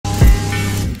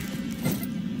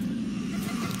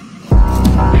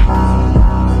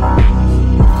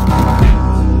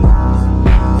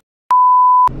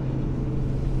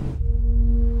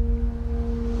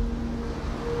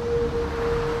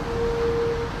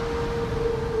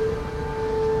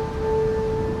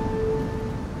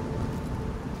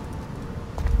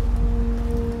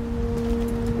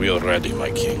ready,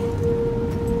 my king.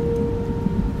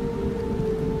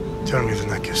 Tell me,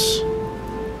 Vinakis,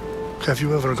 have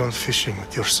you ever gone fishing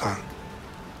with your son?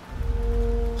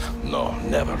 No,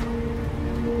 never.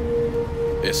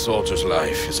 A soldier's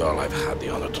life is all I've had the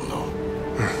honor to know.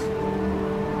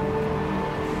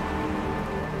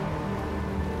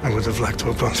 I would have liked to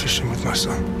have gone fishing with my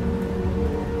son.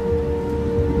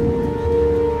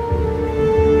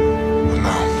 But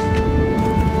now...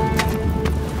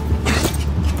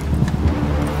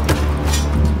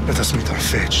 let us meet our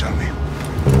fate, shall we?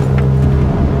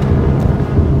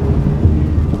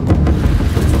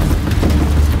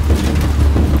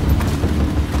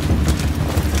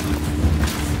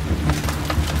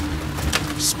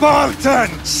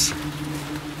 Spartans!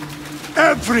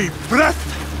 Every breath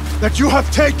that you have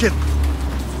taken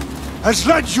has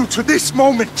led you to this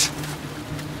moment.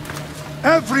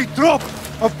 Every drop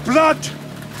of blood,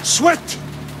 sweat,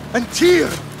 and tear,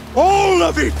 all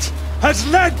of it has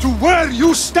led to where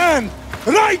you stand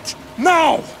right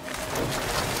now.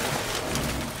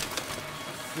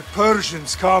 The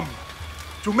Persians come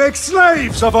to make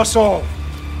slaves of us all.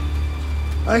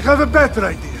 I have a better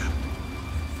idea.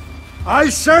 I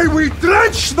say we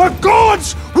drench the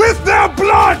gods with their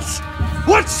blood!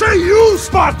 What say you,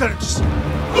 Spartans?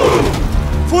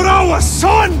 For our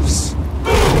sons!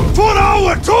 For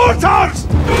our daughters!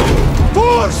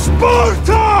 For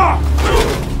Sparta!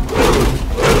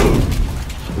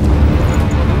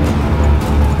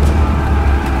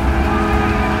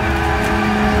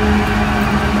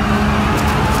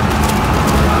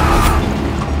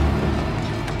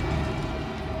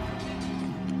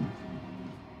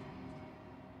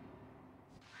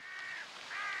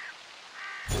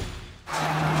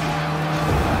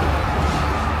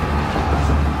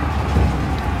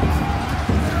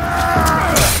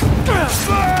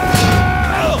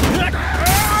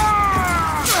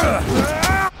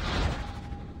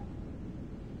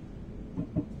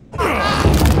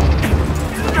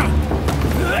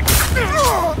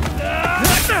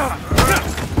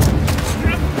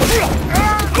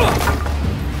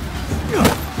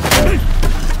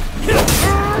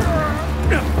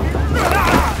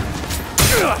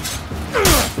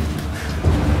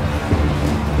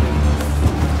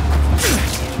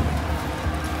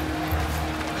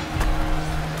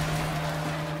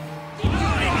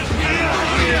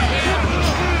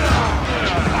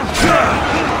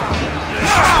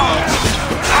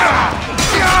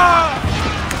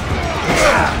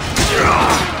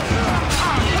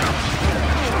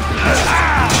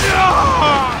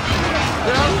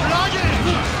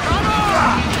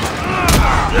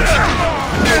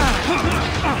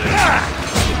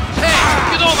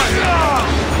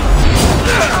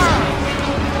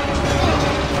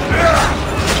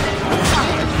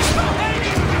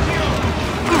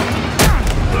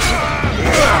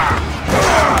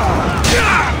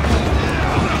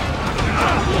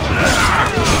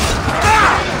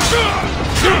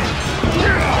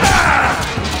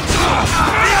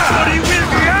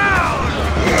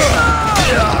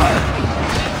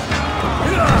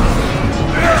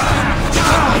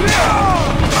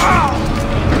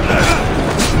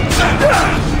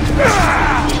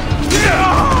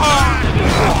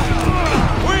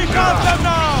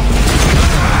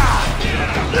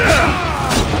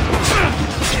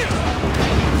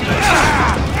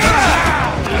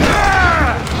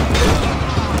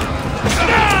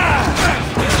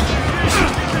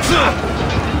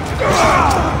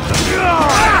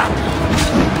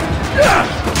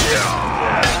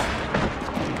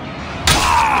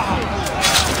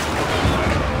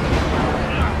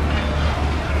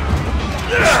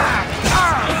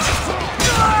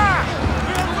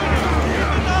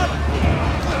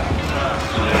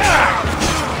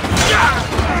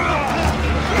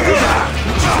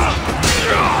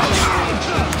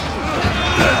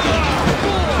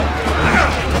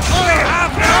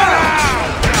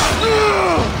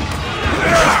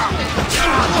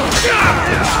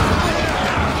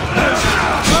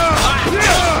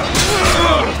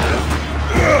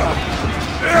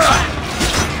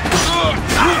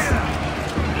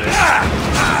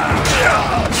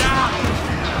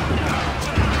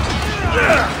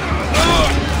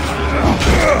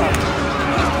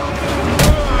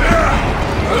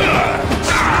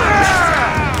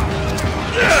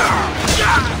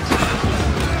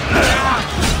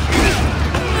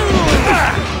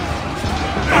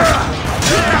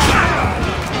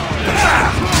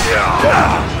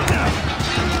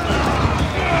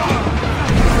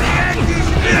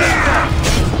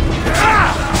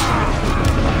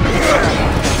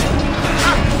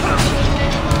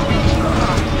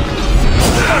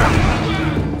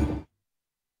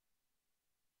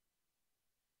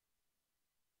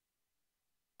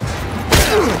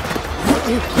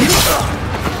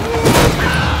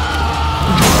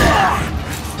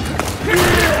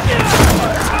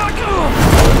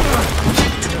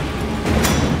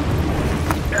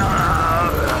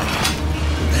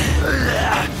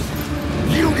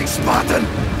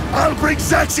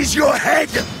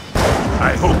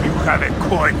 hope you have a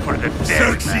coin for the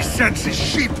dead. Xerxes sends his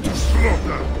sheep to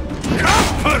slaughter.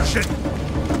 Come, Persian!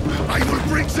 I will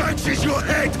bring Xerxes your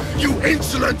head, you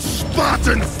insolent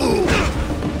Spartan fool!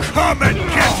 Come and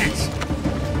get it!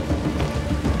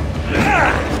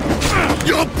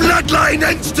 Your bloodline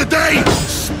ends today,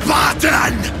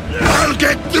 Spartan! I'll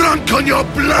get drunk on your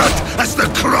blood as the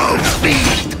crows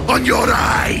feed on your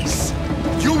eyes!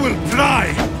 You will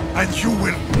try, and you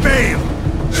will fail!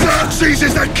 Xerxes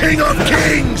is the king of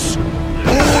kings!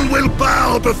 All will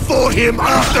bow before him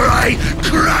after I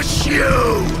crush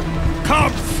you!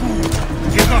 Come, fool!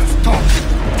 Enough talk!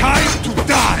 Time to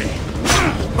die!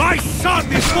 My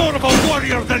son is more of a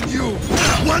warrior than you!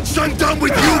 Once I'm done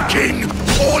with you, king,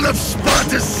 all of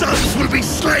Sparta's sons will be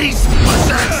slaves for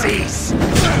Xerxes!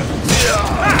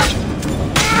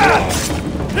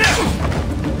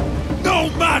 No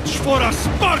match for a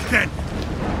Spartan!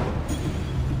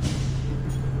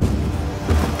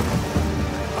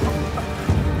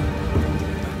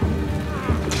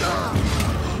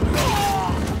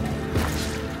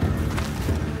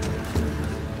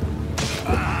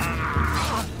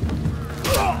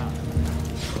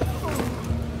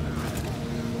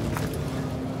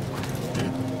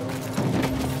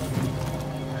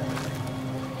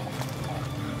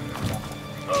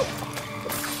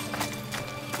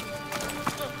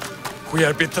 We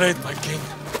are betrayed, my king.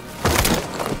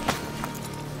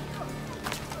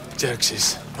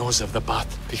 Xerxes knows of the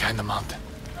path behind the mountain.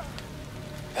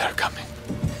 They are coming.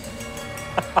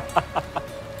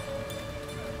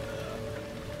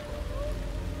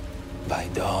 By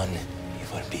dawn, you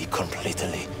will be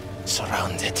completely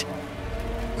surrounded.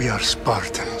 We are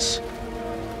Spartans.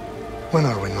 When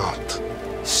are we not?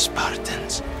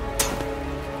 Spartans.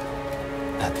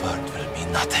 That word will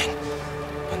mean nothing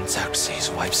when Xerxes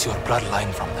wipes your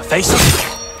bloodline from the face of the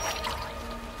earth.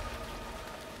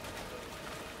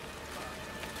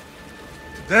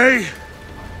 Today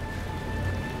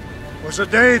was a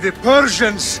day the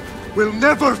Persians will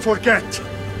never forget.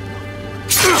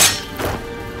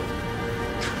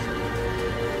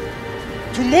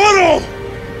 Tomorrow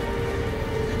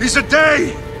is a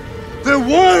day the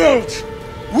world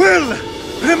will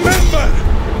remember.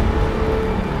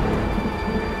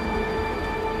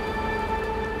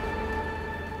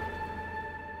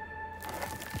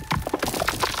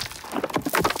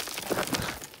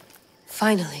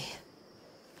 Finally.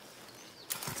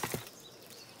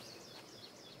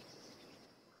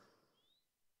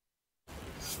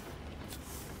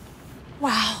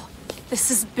 Wow, this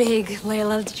is big,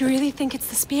 Layla. Did you really think it's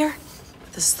the spear?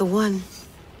 This is the one.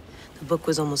 The book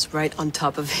was almost right on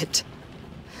top of it.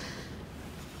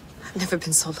 I've never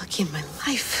been so lucky in my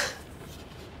life.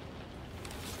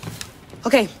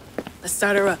 Okay, let's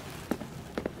start her up.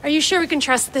 Are you sure we can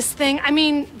trust this thing? I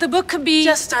mean, the book could be...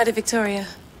 Just started, Victoria.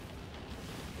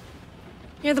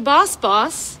 You're the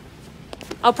boss.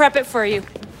 I'll prep it for you.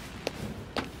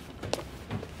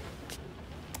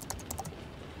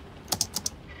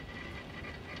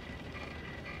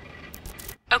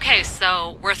 Okay,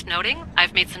 so worth noting,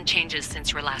 I've made some changes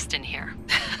since you were last in here.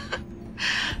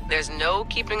 There's no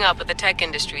keeping up with the tech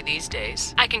industry these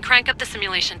days. I can crank up the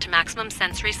simulation to maximum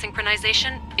sensory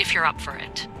synchronization if you're up for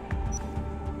it.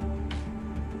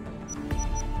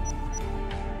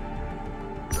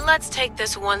 Let's take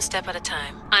this one step at a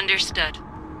time. Understood.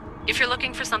 If you're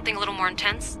looking for something a little more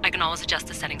intense, I can always adjust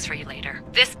the settings for you later.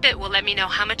 This bit will let me know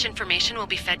how much information will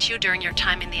be fed to you during your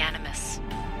time in the Animus.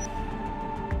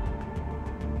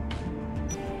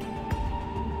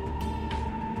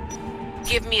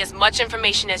 Give me as much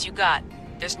information as you got.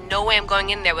 There's no way I'm going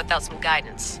in there without some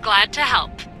guidance. Glad to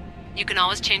help. You can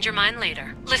always change your mind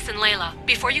later. Listen, Layla,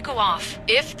 before you go off...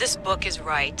 If this book is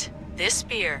right, this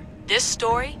spear, this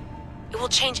story, it will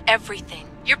change everything.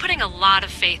 You're putting a lot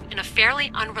of faith in a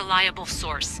fairly unreliable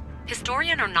source.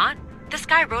 Historian or not, this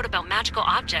guy wrote about magical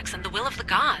objects and the will of the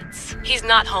gods. He's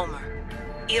not Homer.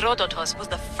 Herodotus was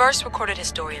the first recorded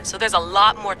historian, so there's a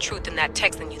lot more truth in that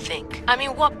text than you think. I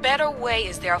mean, what better way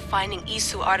is there of finding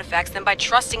Isu artifacts than by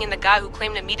trusting in the guy who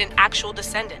claimed to meet an actual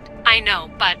descendant? I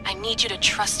know, but... I need you to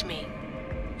trust me.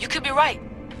 You could be right.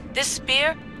 This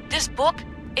spear, this book,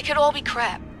 it could all be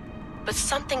crap. But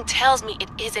something tells me it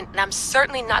isn't, and I'm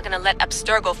certainly not gonna let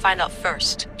Abstergo find out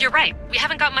first. You're right. We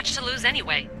haven't got much to lose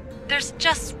anyway. There's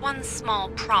just one small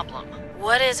problem.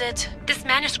 What is it? This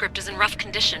manuscript is in rough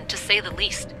condition, to say the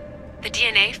least. The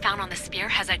DNA found on the spear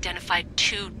has identified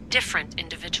 2 different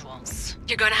individuals.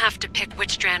 You're gonna have to pick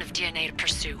which strand of DNA to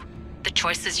pursue. The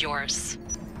choice is yours.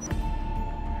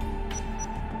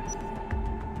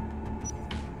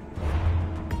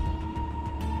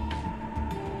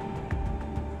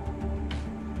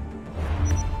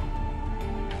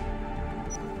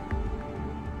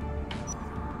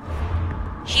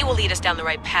 He will lead us down the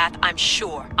right path, I'm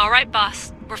sure. All right,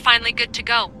 boss. We're finally good to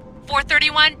go.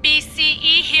 431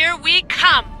 BCE, here we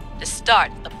come! The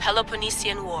start of the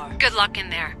Peloponnesian War. Good luck in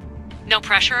there. No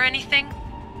pressure or anything,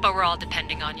 but we're all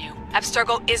depending on you.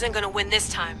 Abstergo isn't gonna win this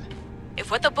time. If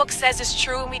what the book says is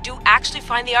true and we do actually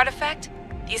find the artifact,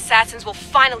 the assassins will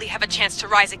finally have a chance to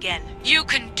rise again. You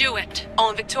can do it! Oh,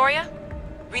 and Victoria?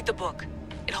 Read the book.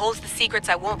 It holds the secrets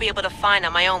I won't be able to find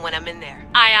on my own when I'm in there.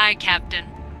 Aye, aye, Captain.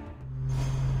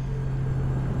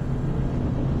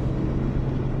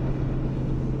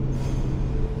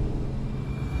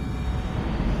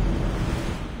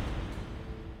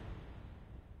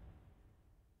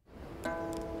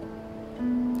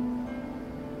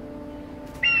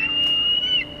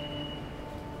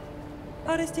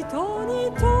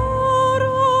 Arestitoni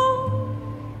toro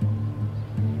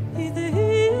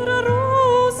Idehira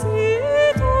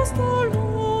rositos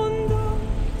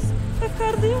tolondas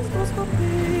Efkardios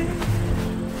proskopir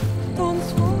Ton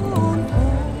svon otmo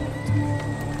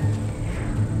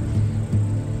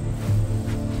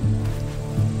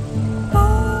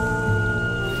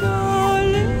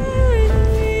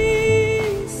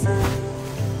Agalenise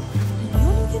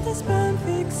Ionikites ben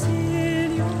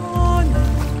fixiliones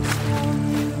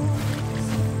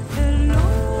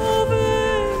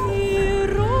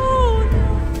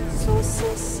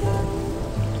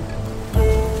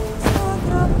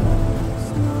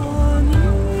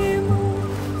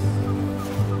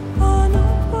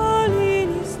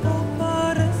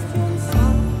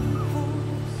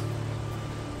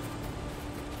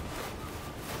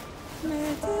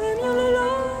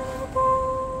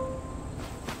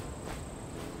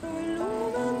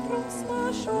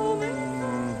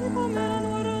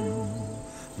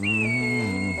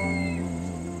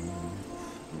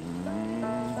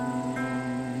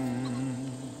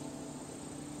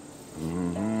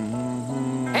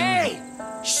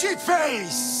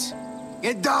Shitface!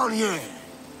 Get down here!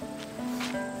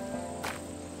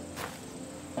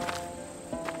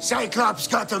 Cyclops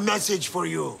got a message for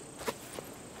you.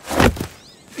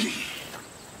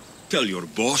 Tell your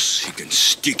boss he can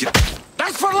stick it.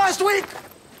 That's for last week!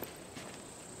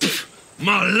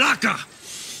 Malaka!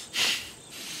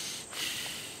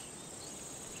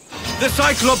 The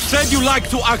Cyclops said you like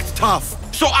to act tough,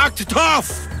 so act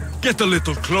tough! Get a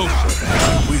little closer.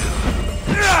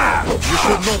 You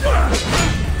should know that.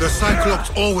 The Cyclops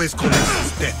always collects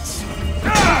his debts.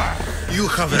 You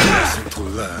have a lesson to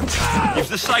learn. If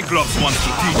the Cyclops wants to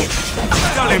teach you,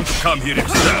 tell him to come here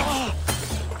himself.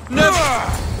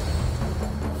 Never!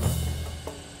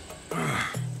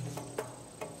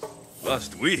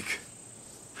 Last week?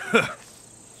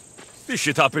 This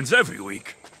shit happens every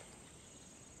week.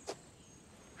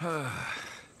 I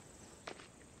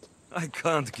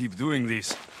can't keep doing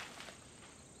this.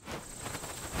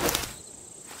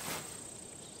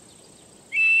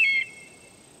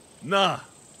 Nah.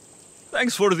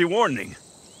 Thanks for the warning.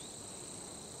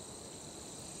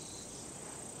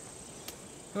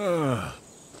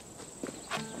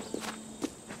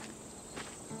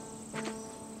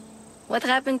 What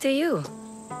happened to you?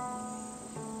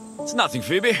 It's nothing,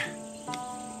 Phoebe.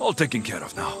 All taken care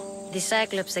of now. The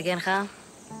Cyclops again, huh?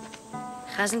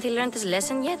 Hasn't he learned his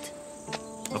lesson yet?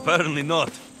 Apparently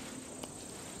not.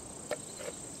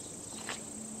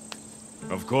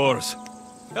 Of course.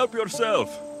 Help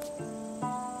yourself.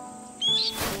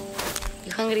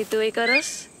 You hungry too,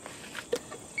 Icarus?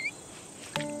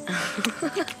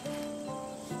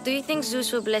 Do you think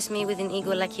Zeus will bless me with an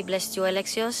ego like he blessed you,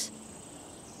 Alexios?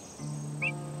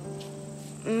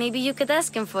 Maybe you could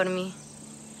ask him for me.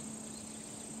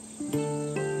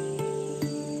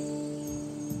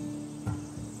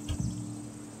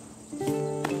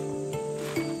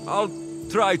 I'll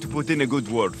try to put in a good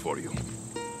word for you.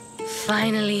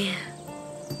 Finally.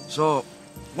 So,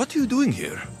 what are you doing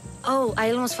here? Oh,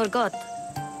 I almost forgot.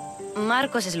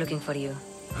 Marcos is looking for you.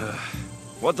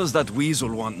 What does that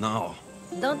weasel want now?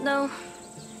 Don't know.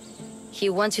 He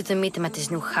wants you to meet him at his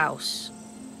new house.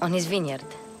 On his vineyard.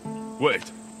 Wait,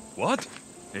 what?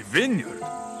 A vineyard?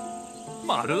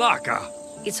 Malaka!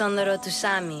 It's on the road to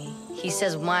Sami. He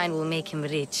says wine will make him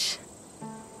rich.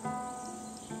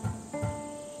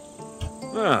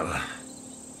 Well,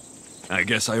 I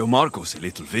guess I owe Marcos a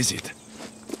little visit.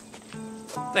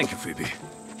 Thank you, Phoebe.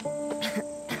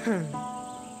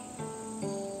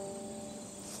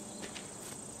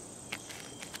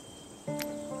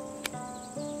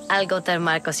 I'll go tell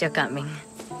Marcos you're coming.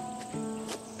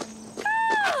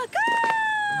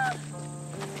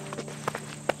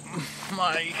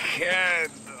 My head.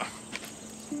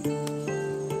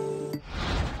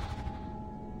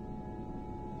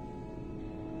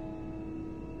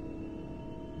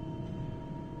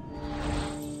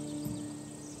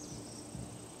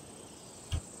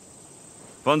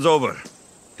 Fun's over.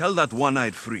 Tell that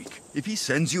one-eyed freak, if he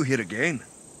sends you here again,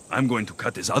 I'm going to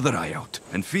cut his other eye out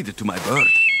and feed it to my bird.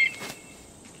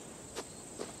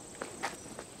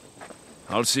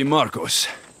 I'll see Marcos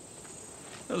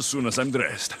as soon as I'm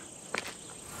dressed.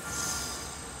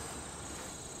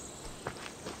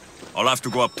 I'll have to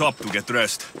go up top to get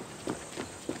dressed.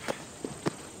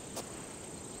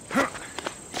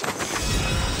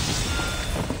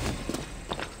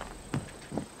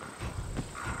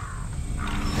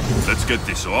 Let's get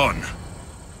this on.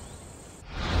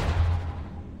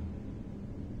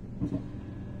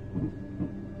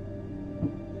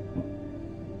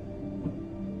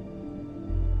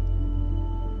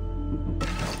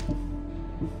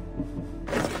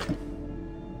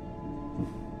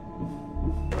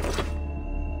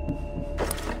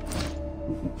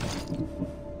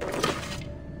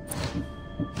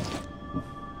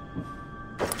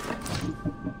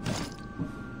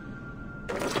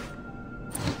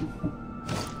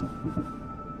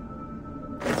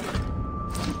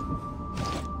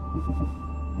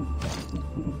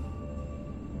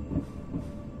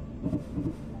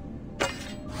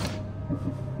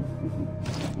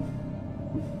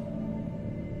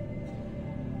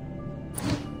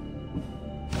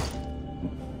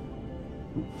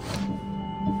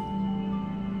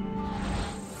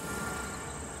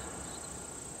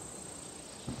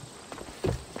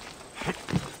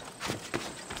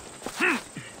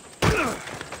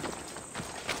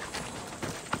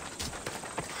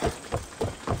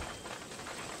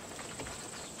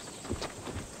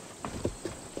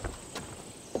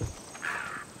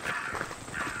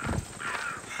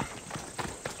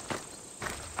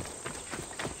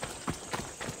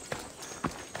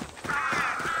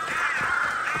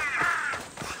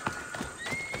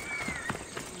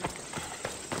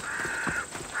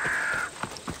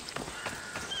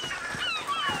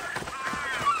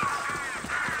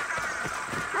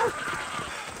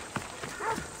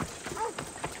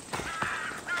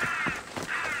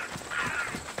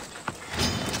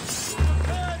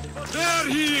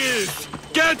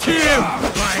 Get him!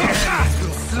 My hands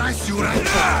will slice you right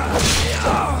now!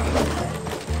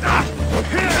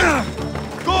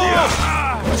 Go!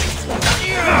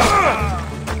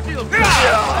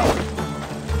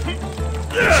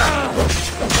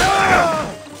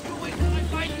 Wait till I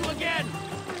find you again!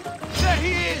 There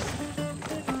he is!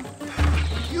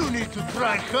 You need to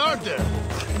try harder!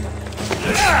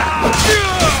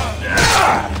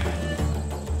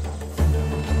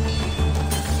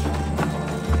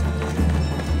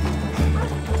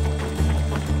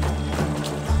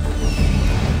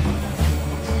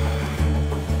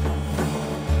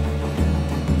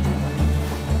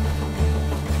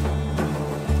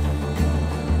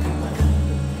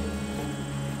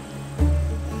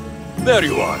 There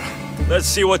you are. Let's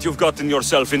see what you've gotten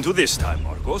yourself into this time,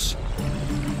 Marcos.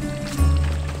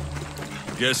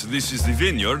 Guess this is the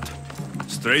vineyard.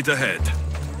 Straight ahead.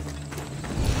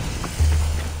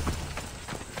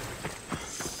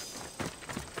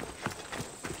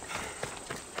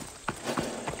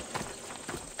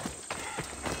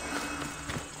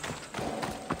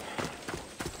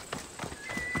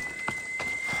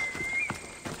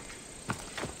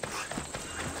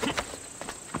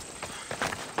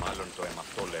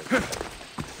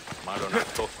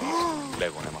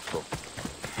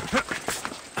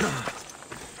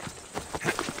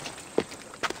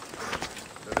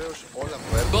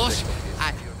 Boss,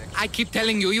 I keep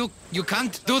telling you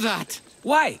can't do that.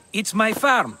 Why? It's my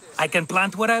farm. I can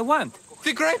plant what I want.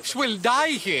 The grapes will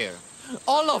die here.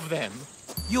 All of them.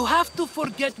 You have to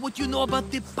forget what you know about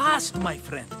the past, my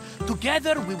friend.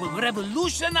 Together, we will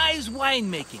revolutionize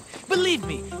winemaking. Believe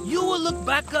me, you will look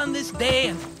back on this day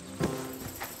and...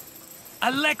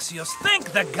 Alexios,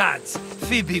 thank the gods!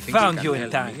 Phoebe found you in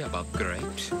time. About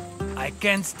grapes? I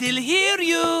can still hear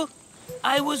you!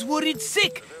 I was worried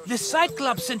sick. The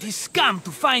Cyclops sent his scum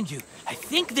to find you. I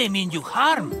think they mean you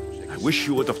harm. I wish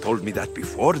you would have told me that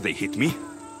before they hit me.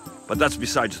 But that's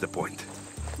besides the point.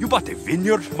 You bought a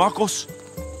vineyard, Marcos?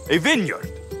 A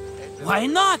vineyard? Why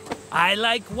not? I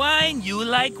like wine, you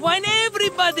like wine,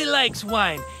 everybody likes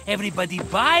wine. Everybody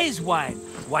buys wine.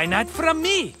 Why not from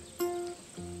me?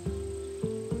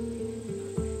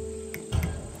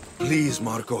 Please,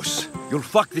 Marcos. You'll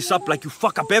fuck this up like you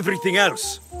fuck up everything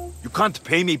else. You can't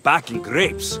pay me back in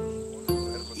grapes.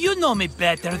 You know me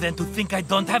better than to think I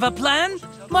don't have a plan.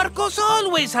 Marcos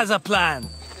always has a plan.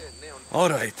 All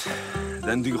right.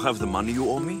 Then do you have the money you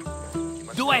owe me?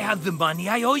 Do I have the money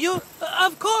I owe you?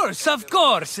 Of course, of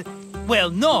course.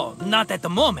 Well, no, not at the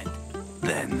moment.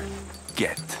 Then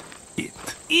get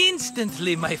it.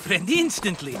 Instantly, my friend,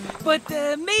 instantly. But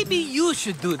maybe you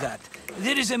should do that.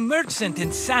 There is a merchant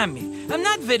in Sami. I'm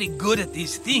not very good at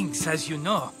these things, as you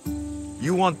know.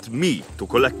 You want me to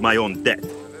collect my own debt?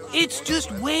 It's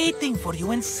just waiting for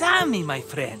you in Sami, my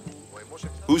friend.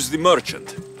 Who's the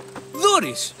merchant?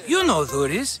 Duris. You know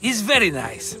Duris. He's very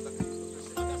nice.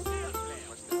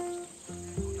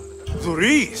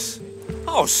 Duris?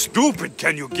 How stupid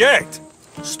can you get?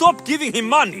 Stop giving him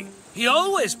money. He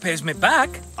always pays me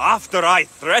back. After I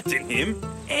threaten him?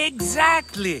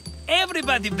 Exactly.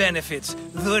 Everybody benefits.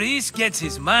 Duris gets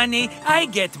his money, I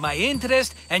get my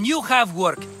interest, and you have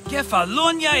work.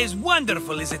 Kefalonia is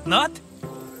wonderful, is it not?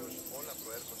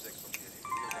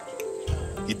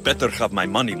 He'd better have my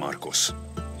money, Marcos.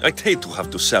 I'd hate to have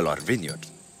to sell our vineyard.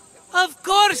 Of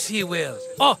course he will.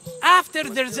 Oh, after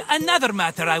there's another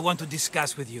matter I want to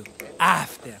discuss with you.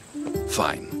 After.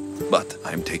 Fine, but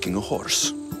I'm taking a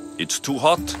horse. It's too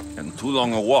hot and too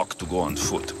long a walk to go on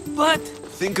foot. But...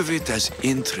 Think of it as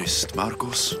interest,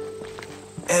 Marcos.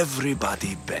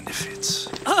 Everybody benefits.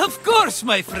 Of course,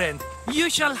 my friend. You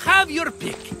shall have your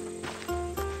pick.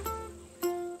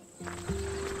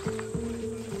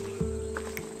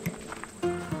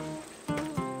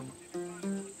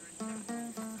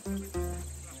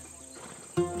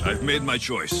 I've made my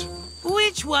choice.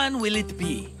 Which one will it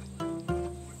be?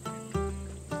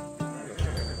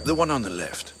 The one on the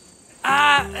left.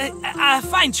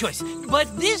 Fine choice.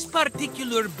 But this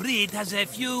particular breed has a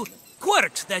few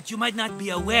quirks that you might not be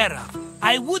aware of.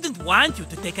 I wouldn't want you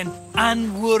to take an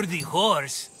unworthy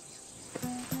horse.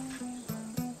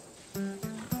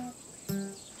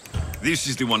 This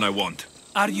is the one I want.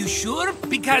 Are you sure?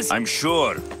 Because... I'm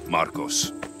sure,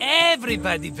 Marcos.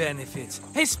 Everybody benefits,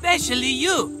 especially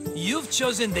you. You've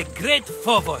chosen the great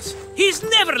Phobos. He's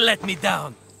never let me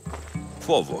down.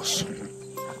 Phobos?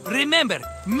 Remember,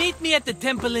 meet me at the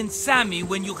temple in Sami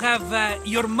when you have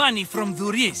your money from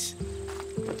Duris.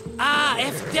 Ah,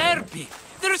 Efterpi.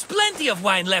 There's plenty of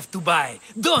wine left to buy.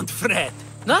 Don't fret.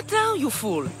 Not now, you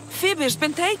fool. Phoebe's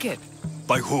been taken.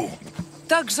 By who?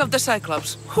 Thugs of the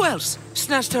Cyclops. Who else?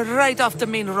 Snatched her right off the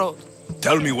main road.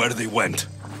 Tell me where they went.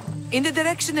 In the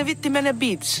direction of Itimena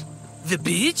Beach. The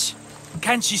beach?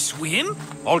 Can she swim?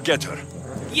 I'll get her.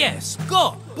 Yes,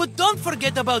 go. But don't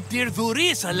forget about dear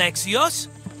Duris, Alexios.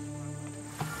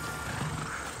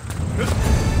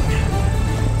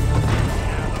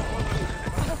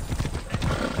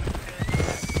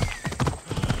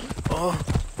 Oh.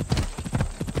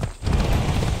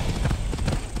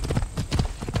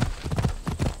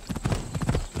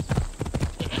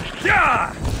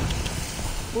 Yeah!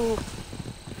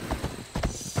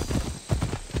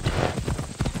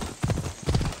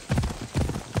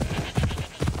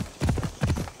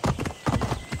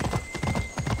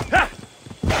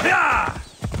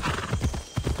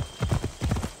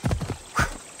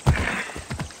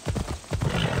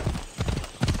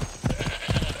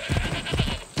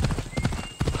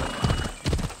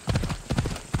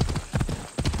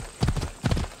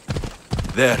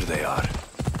 There they are.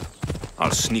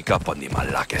 I'll sneak up on the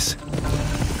Malakes.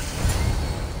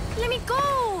 Let me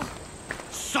go!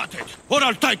 Shut it, or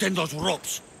I'll tighten those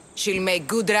ropes. She'll make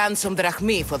good ransom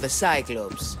drachmi for the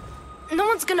Cyclops. No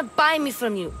one's gonna buy me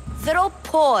from you. They're all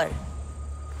poor.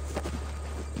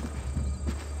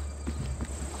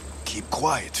 Keep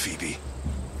quiet, Phoebe.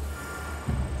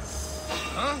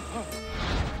 Huh?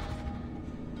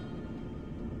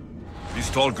 This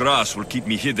tall grass will keep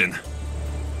me hidden.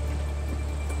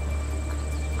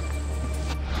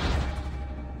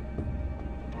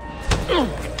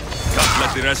 Can't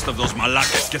let the rest of those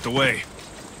Malakes get away.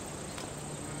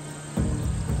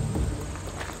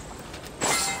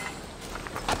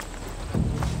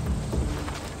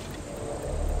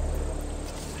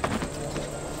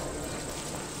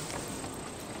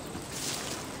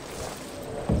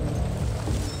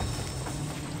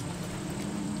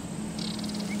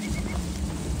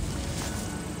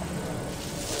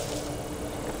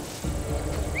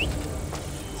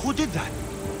 Who did that?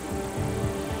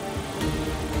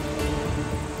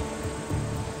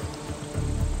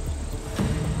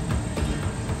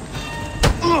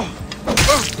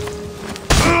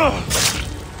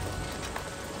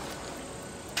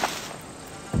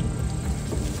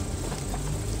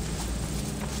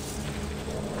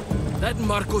 That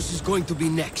Marcos is going to be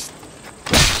next.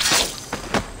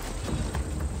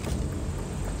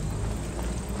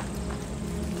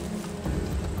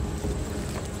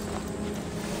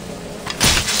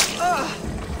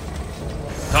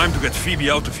 Time to get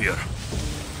Phoebe out of here.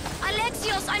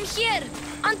 Alexios, I'm here!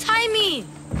 Untie me!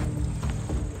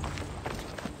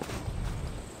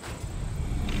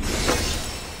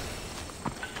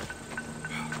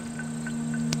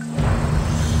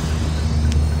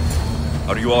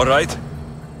 Are you all right?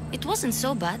 It wasn't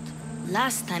so bad.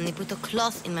 Last time they put a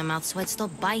cloth in my mouth so I'd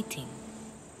stop biting.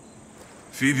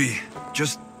 Phoebe,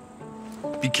 just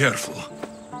be careful.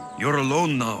 You're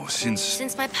alone now since...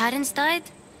 Since my parents died?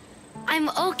 I'm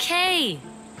okay.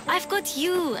 I've got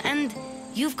you, and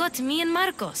you've got me and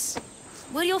Marcos.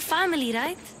 We're your family,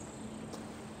 right?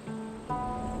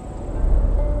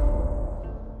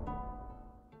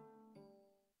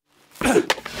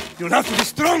 You'll have to be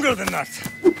stronger than that.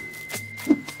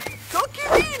 Don't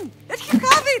give in! Let him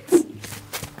have it!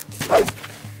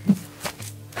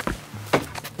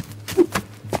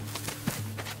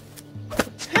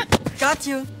 Got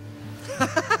you.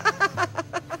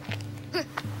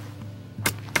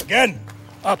 Again,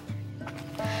 up.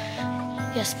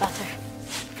 Yes, Pater.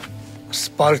 A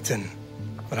Spartan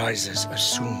rises as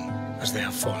soon as they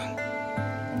have fallen.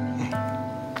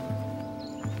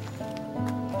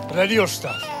 Ready your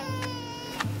stuff.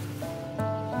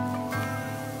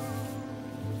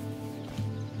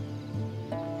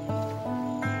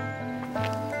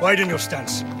 Widen your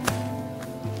stance.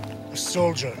 A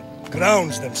soldier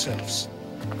grounds themselves.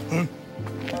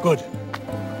 Good.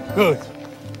 Good.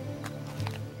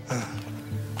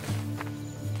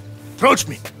 Approach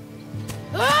me.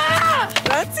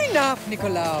 That's enough,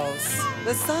 Nikolaos.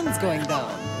 The sun's going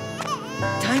down.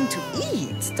 Time to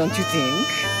eat, don't you think?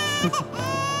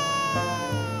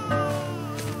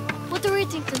 What are we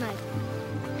eating tonight?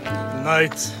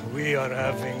 Tonight, we are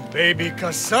having baby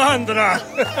Cassandra.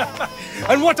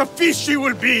 And what a feast she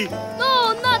will be!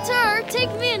 No, not her!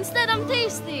 Take me instead, I'm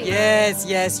tasty! Yes,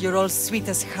 yes, you're all sweet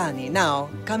as honey. Now,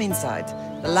 come inside.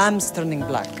 The lamb's turning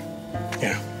black.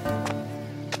 Here.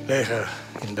 Lay her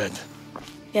in bed.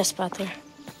 Yes, Pater.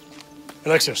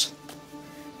 Alexios.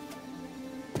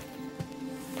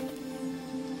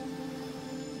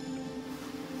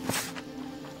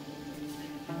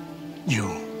 You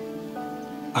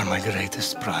are my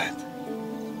greatest pride.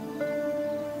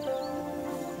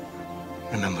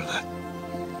 Remember that.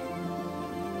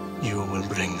 You will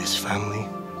bring this family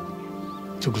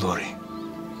to glory.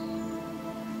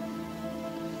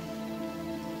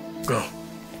 Go.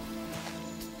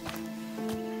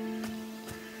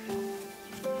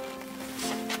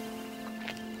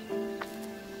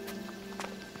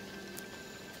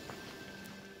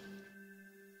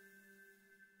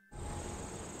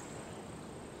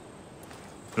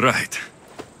 Right.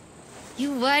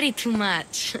 You worry too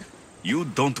much. You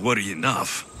don't worry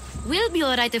enough. We'll be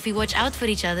alright if we watch out for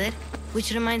each other.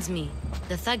 Which reminds me,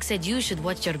 the thug said you should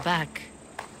watch your back.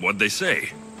 What'd they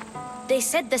say? They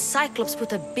said the Cyclops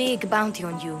put a big bounty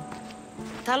on you.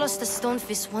 Talos the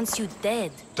Stonefist wants you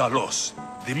dead. Talos,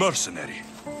 the mercenary.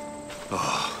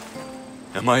 Oh,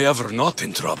 am I ever not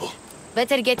in trouble?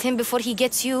 Better get him before he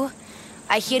gets you.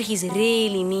 I hear he's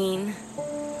really mean.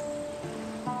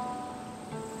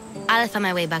 I'll find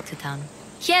my way back to town.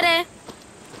 Here!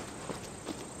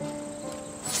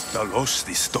 Talos,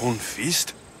 the stone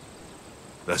fist?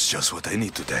 That's just what I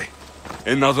need today.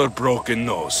 Another broken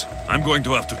nose. I'm going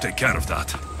to have to take care of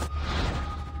that.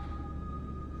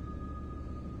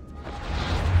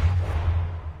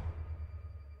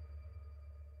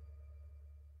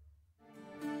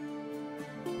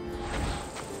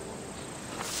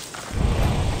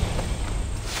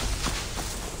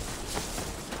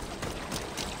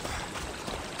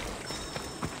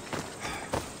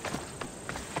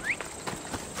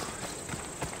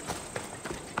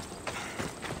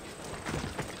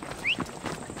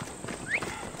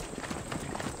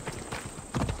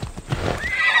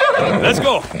 Let's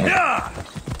go! Yeah!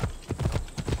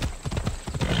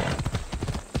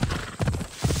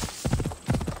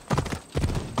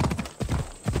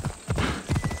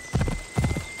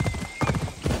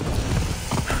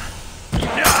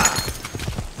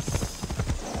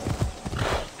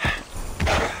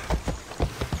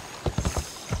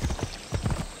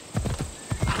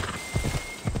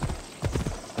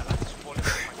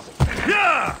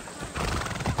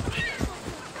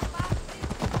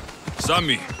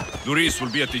 Sammy, Duris will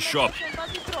be at his shop.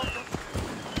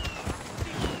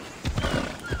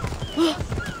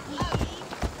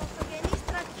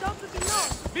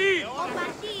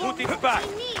 Πού την πάει.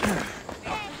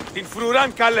 Την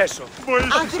φρουράν καλέσω.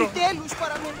 Αγριτέλους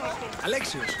παραμένω.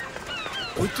 Αλέξιος,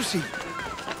 όχι του